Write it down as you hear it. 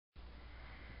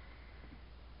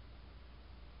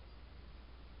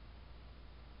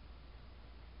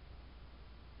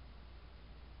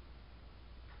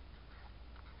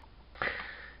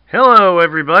Hello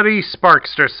everybody,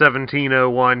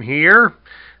 Sparkster1701 here.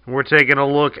 We're taking a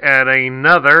look at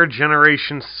another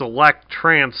Generation Select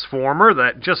Transformer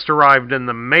that just arrived in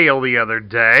the mail the other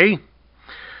day.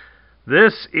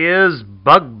 This is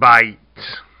Bug-Byte.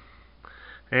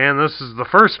 And this is the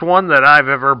first one that I've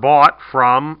ever bought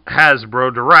from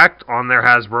Hasbro Direct on their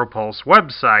Hasbro Pulse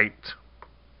website.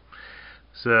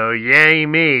 So, yay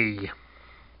me.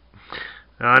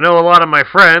 Now, I know a lot of my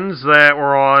friends that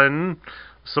were on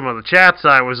some of the chats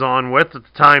I was on with at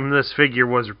the time this figure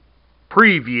was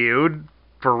previewed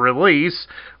for release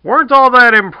weren't all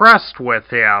that impressed with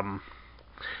him.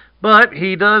 But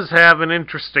he does have an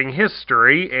interesting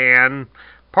history, and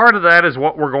part of that is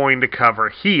what we're going to cover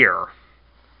here.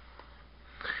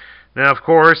 Now, of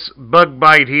course,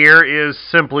 Bug-Byte here is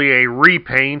simply a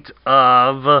repaint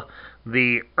of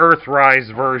the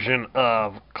Earthrise version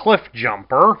of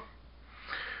Cliffjumper.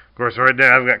 Of course, right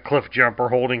now I've got Cliffjumper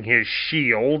holding his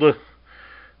shield,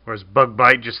 whereas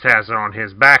Bug-Byte just has it on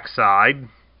his backside.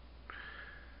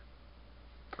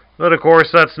 But of course,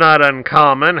 that's not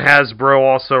uncommon. Hasbro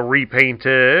also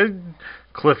repainted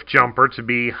Cliffjumper to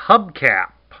be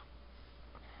Hubcap,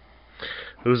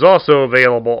 who's also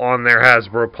available on their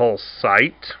Hasbro Pulse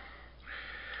site.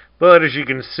 But as you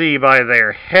can see by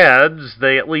their heads,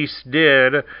 they at least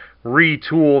did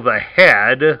retool the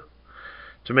head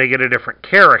to make it a different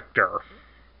character.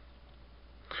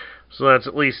 So that's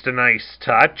at least a nice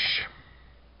touch.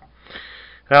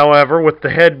 However, with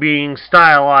the head being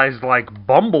stylized like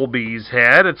Bumblebee's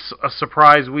head, it's a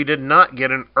surprise we did not get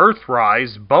an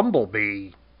Earthrise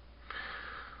Bumblebee.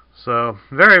 So,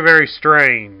 very, very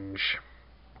strange.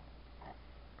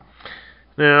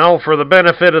 Now, for the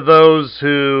benefit of those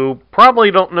who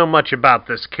probably don't know much about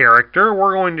this character,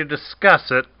 we're going to discuss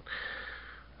it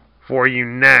for you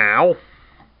now.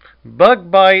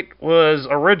 Bug-Byte was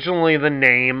originally the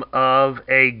name of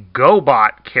a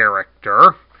GoBot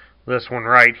character, this one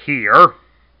right here.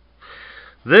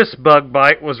 This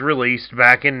Bug-Byte was released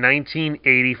back in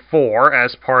 1984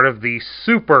 as part of the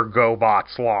Super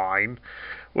GoBots line,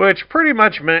 which pretty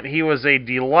much meant he was a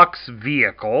deluxe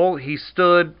vehicle. He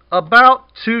stood about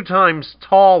 2 times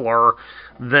taller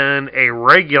than a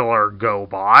regular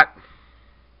GoBot,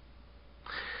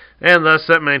 and thus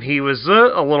that meant he was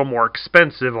a little more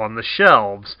expensive on the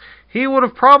shelves. He would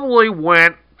have probably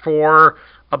went for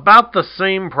about the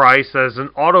same price as an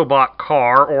Autobot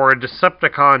car or a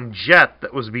Decepticon jet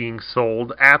that was being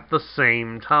sold at the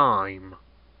same time.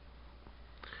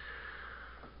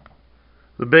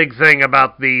 The big thing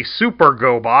about the Super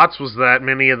GoBots was that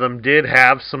many of them did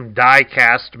have some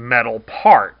die-cast metal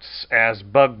parts, as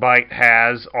Bug-Byte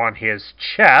has on his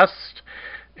chest,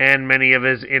 and many of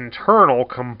his internal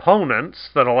components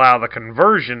that allow the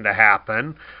conversion to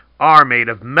happen are made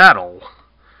of metal,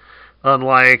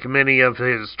 unlike many of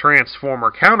his Transformer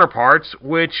counterparts,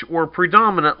 which were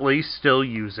predominantly still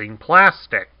using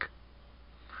plastic.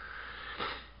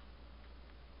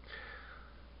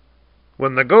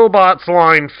 When the GoBots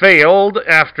line failed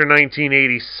after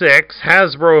 1986,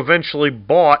 Hasbro eventually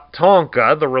bought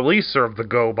Tonka, the releaser of the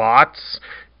GoBots,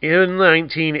 in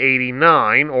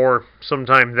 1989, or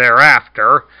sometime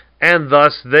thereafter, and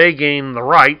thus they gained the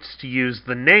rights to use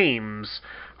the names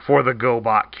for the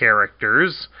GoBot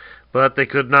characters, but they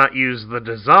could not use the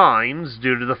designs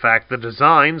due to the fact the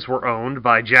designs were owned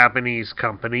by Japanese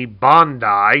company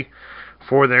Bandai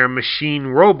for their Machine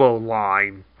Robo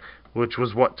line, which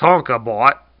was what Tonka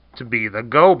bought to be the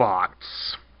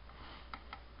GoBots.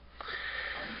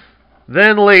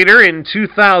 Then later, in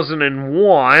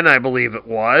 2001, I believe it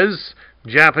was,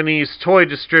 Japanese toy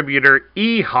distributor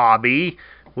eHobby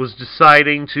was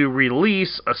deciding to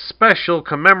release a special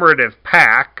commemorative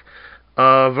pack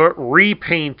of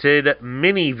repainted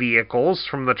mini vehicles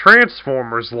from the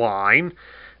Transformers line,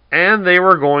 and they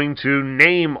were going to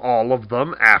name all of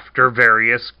them after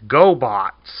various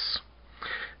GoBots,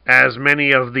 as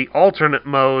many of the alternate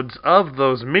modes of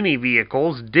those mini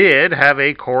vehicles did have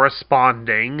a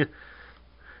corresponding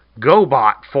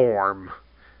GoBot form.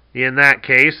 In that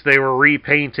case, they were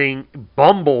repainting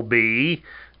Bumblebee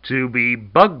to be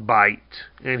Bug-Byte,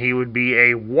 and he would be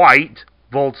a white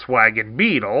Volkswagen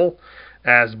Beetle,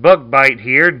 as Bug-Byte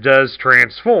here does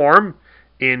transform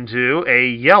into a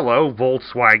yellow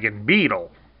Volkswagen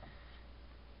Beetle.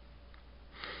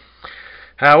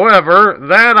 However,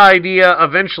 that idea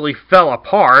eventually fell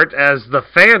apart as the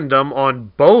fandom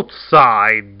on both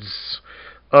sides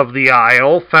of the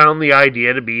aisle found the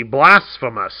idea to be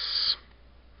blasphemous.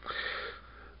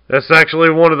 That's actually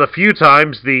one of the few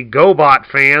times the GoBot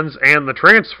fans and the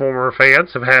Transformer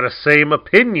fans have had a same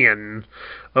opinion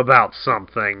about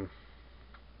something.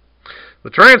 The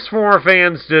Transformer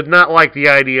fans did not like the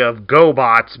idea of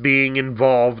GoBots being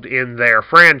involved in their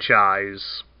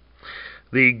franchise.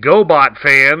 The GoBot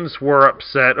fans were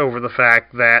upset over the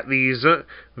fact that these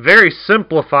very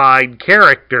simplified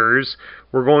characters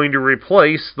were going to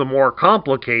replace the more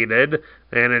complicated,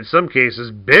 and in some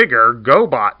cases bigger,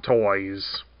 GoBot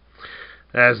toys.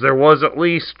 As there was at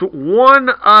least one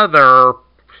other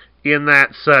in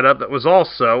that setup that was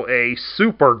also a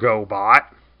Super GoBot.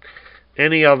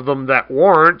 Any of them that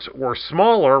weren't were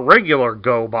smaller, regular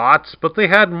GoBots, but they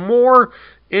had more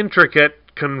intricate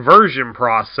conversion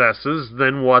processes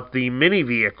than what the mini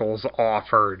vehicles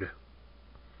offered.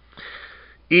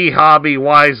 eHobby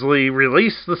wisely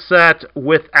released the set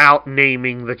without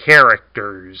naming the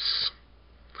characters.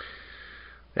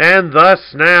 And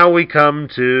thus now we come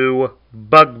to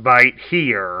Bug-Byte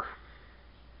here.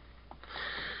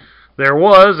 There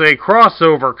was a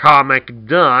crossover comic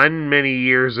done many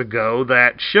years ago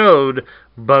that showed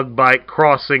Bug-Byte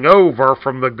crossing over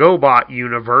from the GoBot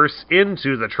universe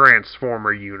into the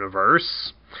Transformer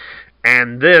universe,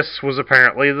 and this was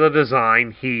apparently the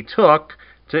design he took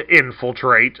to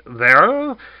infiltrate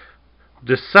their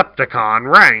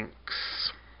Decepticon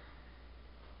ranks.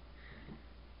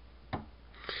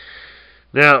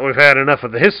 Now that we've had enough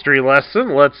of the history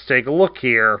lesson, let's take a look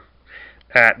here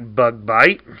at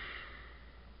Bug-Byte.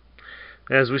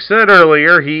 As we said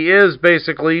earlier, he is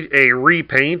basically a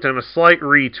repaint and a slight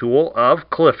retool of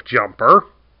Cliffjumper.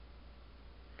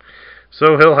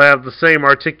 So he'll have the same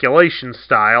articulation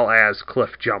style as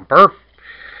Cliffjumper,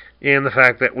 in the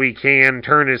fact that we can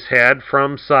turn his head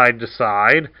from side to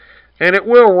side, and it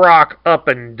will rock up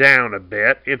and down a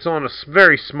bit. It's on a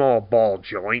very small ball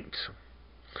joint.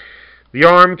 The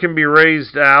arm can be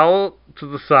raised out to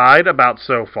the side about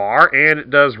so far, and it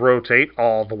does rotate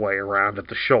all the way around at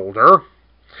the shoulder.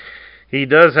 He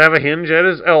does have a hinge at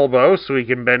his elbow, so he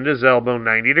can bend his elbow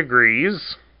 90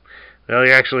 degrees. Well,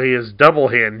 he actually is double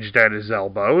hinged at his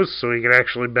elbows, so he can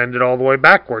actually bend it all the way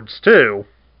backwards, too.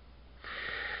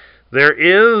 There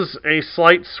is a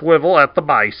slight swivel at the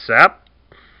bicep.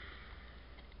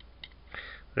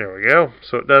 There we go.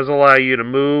 So it does allow you to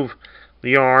move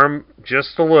the arm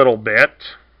just a little bit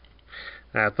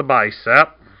at the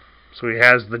bicep. So he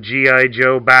has the G.I.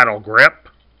 Joe battle grip.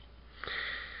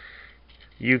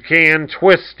 You can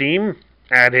twist him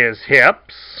at his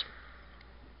hips.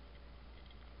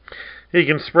 He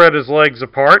can spread his legs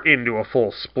apart into a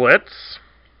full splits.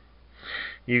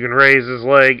 You can raise his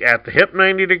leg at the hip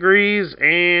 90 degrees,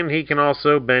 and he can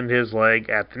also bend his leg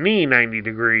at the knee 90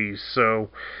 degrees. So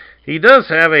he does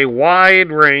have a wide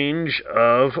range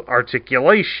of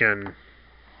articulation.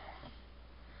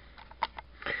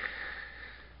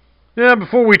 Now,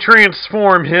 before we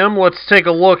transform him, let's take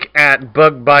a look at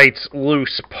Bug-Byte's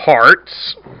loose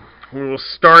parts. We will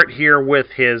start here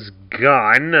with his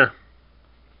gun.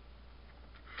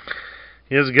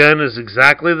 His gun is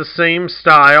exactly the same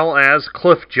style as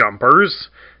Cliffjumper's,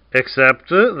 except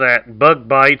that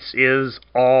Bug-Byte's is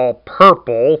all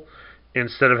purple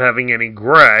instead of having any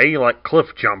gray like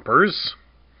Cliffjumper's.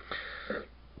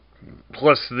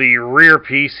 Plus, the rear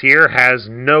piece here has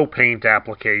no paint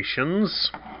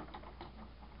applications.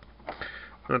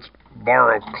 Let's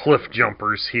borrow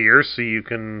Cliffjumper's here so you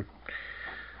can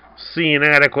see an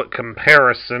adequate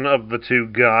comparison of the two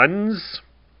guns.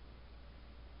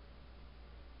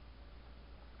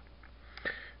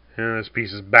 And this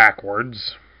piece is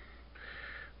backwards.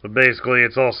 But basically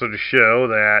it's also to show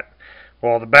that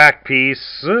while the back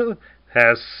piece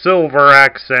has silver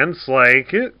accents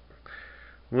like it,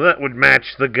 that would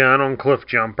match the gun on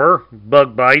Cliffjumper,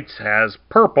 Bug-Byte's has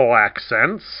purple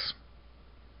accents.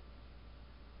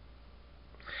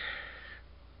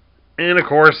 And of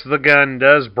course the gun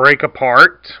does break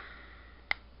apart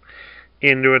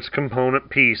into its component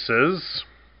pieces,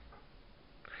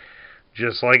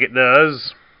 just like it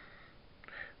does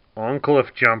on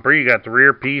Cliffjumper. You got the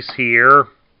rear piece here.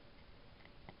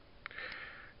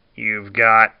 You've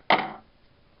got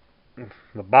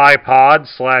the bipod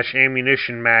 /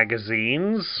 ammunition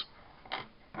magazines.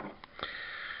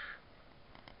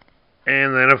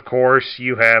 And then of course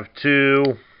you have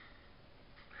two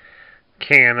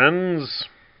cannons.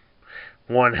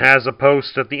 One has a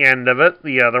post at the end of it,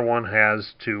 the other one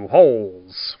has two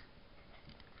holes.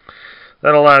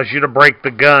 That allows you to break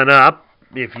the gun up,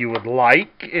 if you would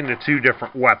like, into two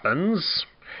different weapons,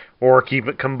 or keep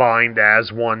it combined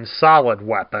as one solid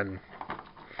weapon.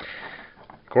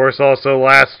 Of course, also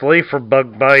lastly, for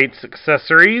Bug-Byte's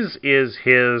accessories is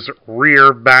his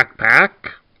rear backpack.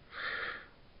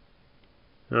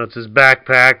 That's his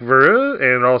backpack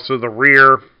and also the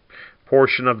rear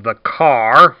portion of the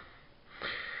car.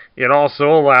 It also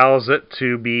allows it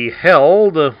to be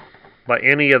held by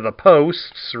any of the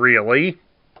posts, really.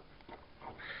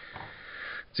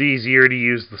 It's easier to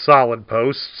use the solid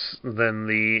posts than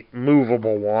the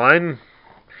movable one,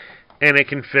 and it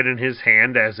can fit in his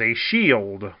hand as a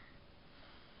shield,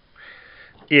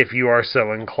 if you are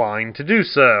so inclined to do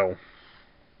so.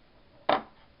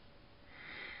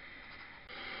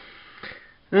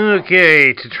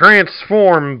 Okay, to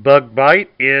transform Bug-Byte,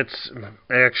 it's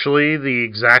actually the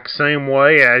exact same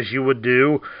way as you would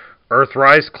do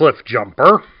Earthrise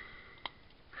Cliffjumper.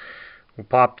 We'll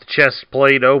pop the chest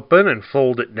plate open and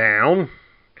fold it down.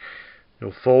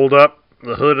 You'll fold up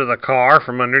the hood of the car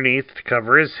from underneath to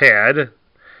cover his head, and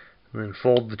then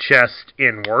fold the chest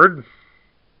inward.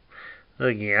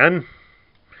 Again,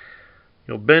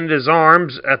 you'll bend his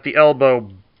arms at the elbow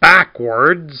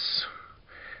backwards,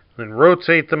 then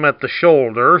rotate them at the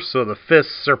shoulder so the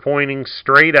fists are pointing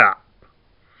straight up.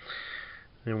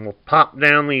 And we'll pop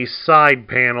down these side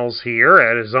panels here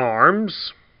at his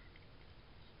arms.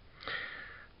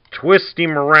 Twist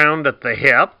him around at the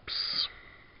hips.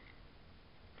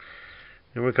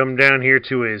 And we come down here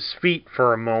to his feet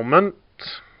for a moment.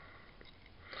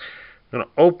 I'm going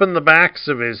to open the backs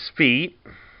of his feet.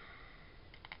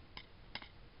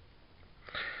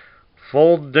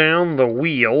 Fold down the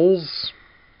wheels.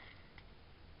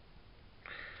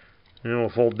 And we'll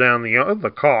fold down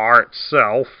the car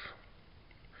itself.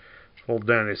 Fold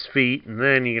down his feet, and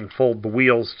then you can fold the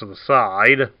wheels to the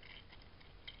side.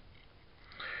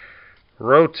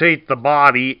 Rotate the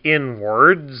body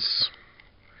inwards.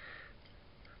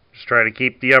 Just try to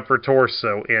keep the upper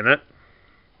torso in it.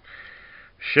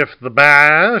 Shift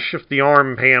the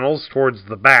arm panels towards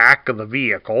the back of the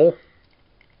vehicle.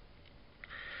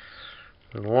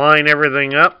 And line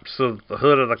everything up so that the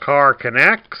hood of the car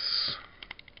connects.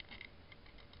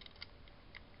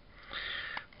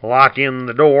 Lock in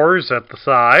the doors at the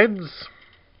sides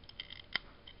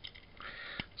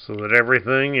so that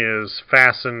everything is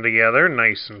fastened together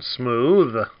nice and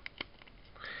smooth.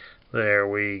 There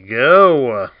we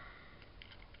go.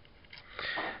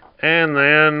 And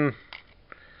then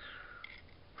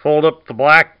fold up the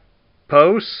black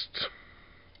post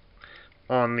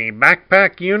on the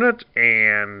backpack unit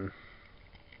and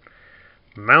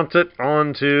mount it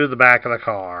onto the back of the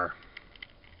car.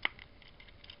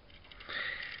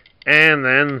 And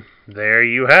then, there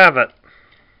you have it.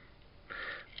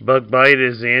 Bug-Byte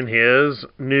is in his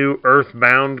new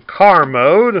Earthbound car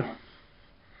mode,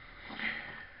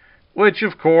 which,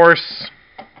 of course,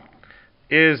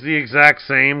 is the exact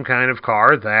same kind of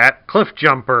car that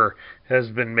Cliffjumper has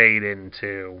been made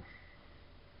into.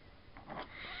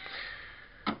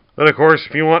 But, of course,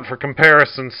 if you want for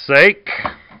comparison's sake,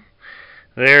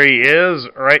 there he is,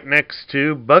 right next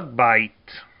to Bug-Byte.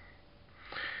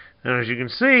 And as you can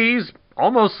see, he's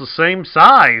almost the same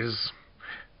size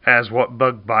as what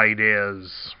Bug-Byte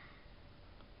is.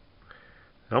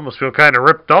 I almost feel kind of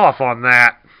ripped off on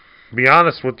that, to be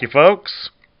honest with you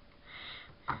folks.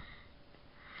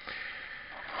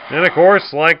 And of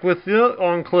course, like with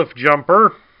on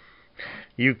Cliffjumper,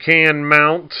 you can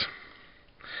mount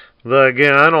the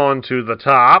gun onto the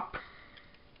top.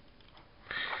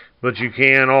 But you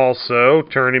can also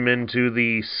turn him into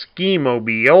the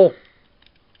Ski-Mobile.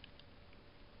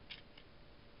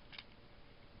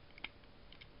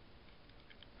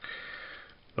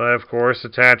 By, of course,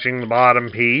 attaching the bottom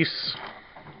piece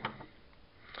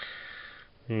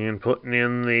and putting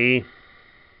in the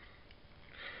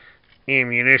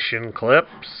ammunition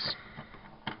clips.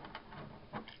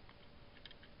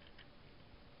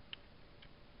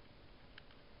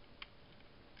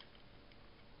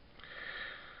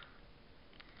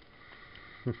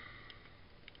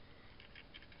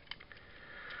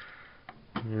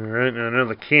 Alright, now I know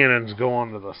the cannons go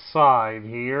onto the side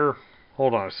here.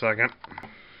 Hold on a second.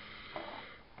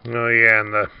 Oh yeah,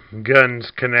 and the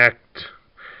guns connect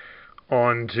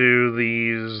onto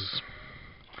these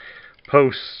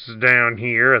posts down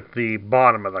here at the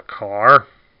bottom of the car.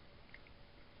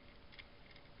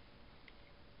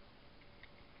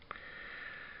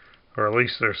 Or at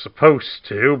least they're supposed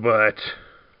to, but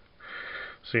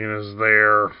seeing as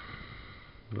they're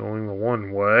going the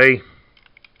one way.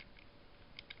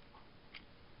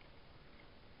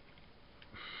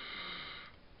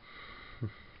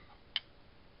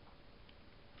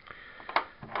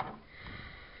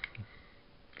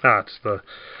 It's the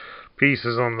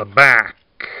pieces on the back.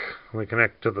 We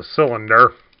connect to the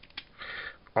cylinder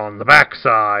on the back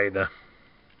side.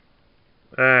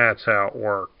 That's how it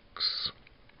works.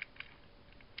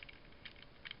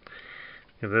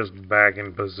 Get this back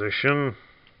in position.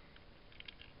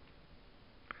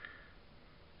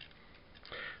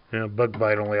 Bug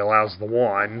bite only allows the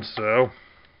one, so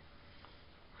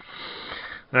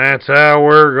that's how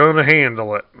we're going to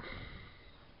handle it.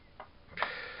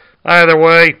 Either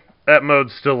way, that mode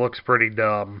still looks pretty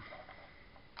dumb.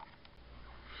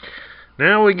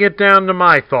 Now we get down to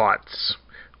my thoughts.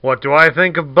 What do I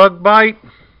think of Bug Bite?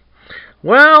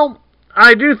 Well,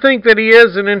 I do think that he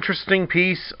is an interesting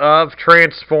piece of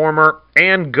Transformer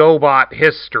and GoBot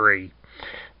history.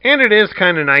 And it is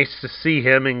kind of nice to see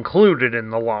him included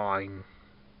in the line.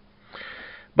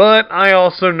 But I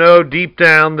also know deep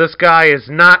down this guy is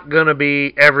not going to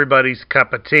be everybody's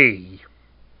cup of tea.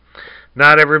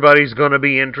 Not everybody's going to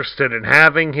be interested in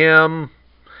having him.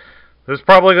 There's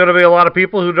probably going to be a lot of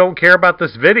people who don't care about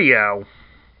this video.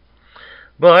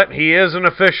 But he is an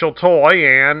official toy,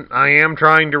 and I am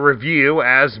trying to review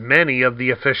as many of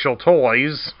the official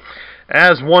toys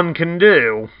as one can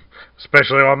do,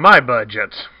 especially on my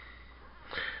budget.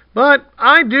 But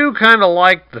I do kind of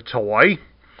like the toy.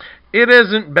 It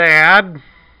isn't bad.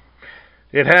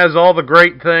 It has all the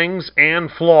great things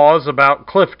and flaws about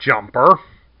Cliffjumper,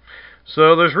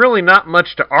 so there's really not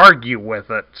much to argue with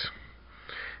it.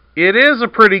 It is a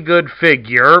pretty good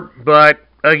figure, but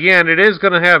again, it is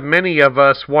going to have many of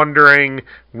us wondering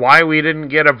why we didn't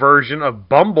get a version of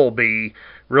Bumblebee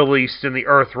released in the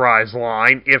Earthrise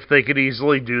line if they could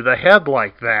easily do the head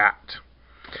like that.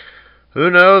 Who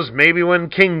knows, maybe when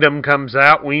Kingdom comes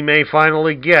out, we may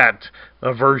finally get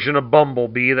a version of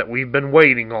Bumblebee that we've been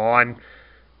waiting on.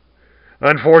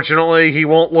 Unfortunately, he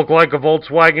won't look like a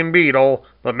Volkswagen Beetle,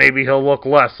 but maybe he'll look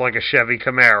less like a Chevy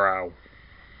Camaro.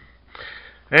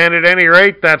 And at any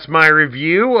rate, that's my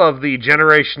review of the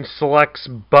Generation Selects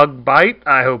Bug Bite.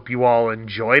 I hope you all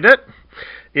enjoyed it.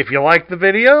 If you liked the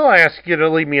video, I ask you to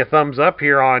leave me a thumbs up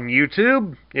here on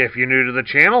YouTube. If you're new to the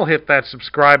channel, hit that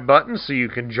subscribe button so you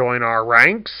can join our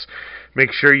ranks.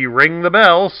 Make sure you ring the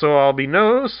bell so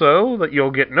that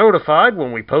you'll get notified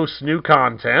when we post new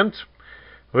content,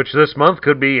 which this month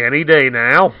could be any day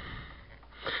now.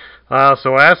 I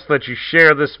also ask that you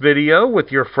share this video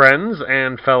with your friends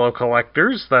and fellow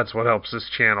collectors. That's what helps this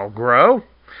channel grow.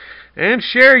 And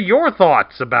share your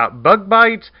thoughts about Bug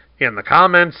Bite in the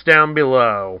comments down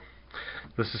below.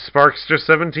 This is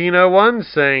Sparkster1701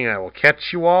 saying I will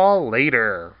catch you all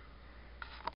later.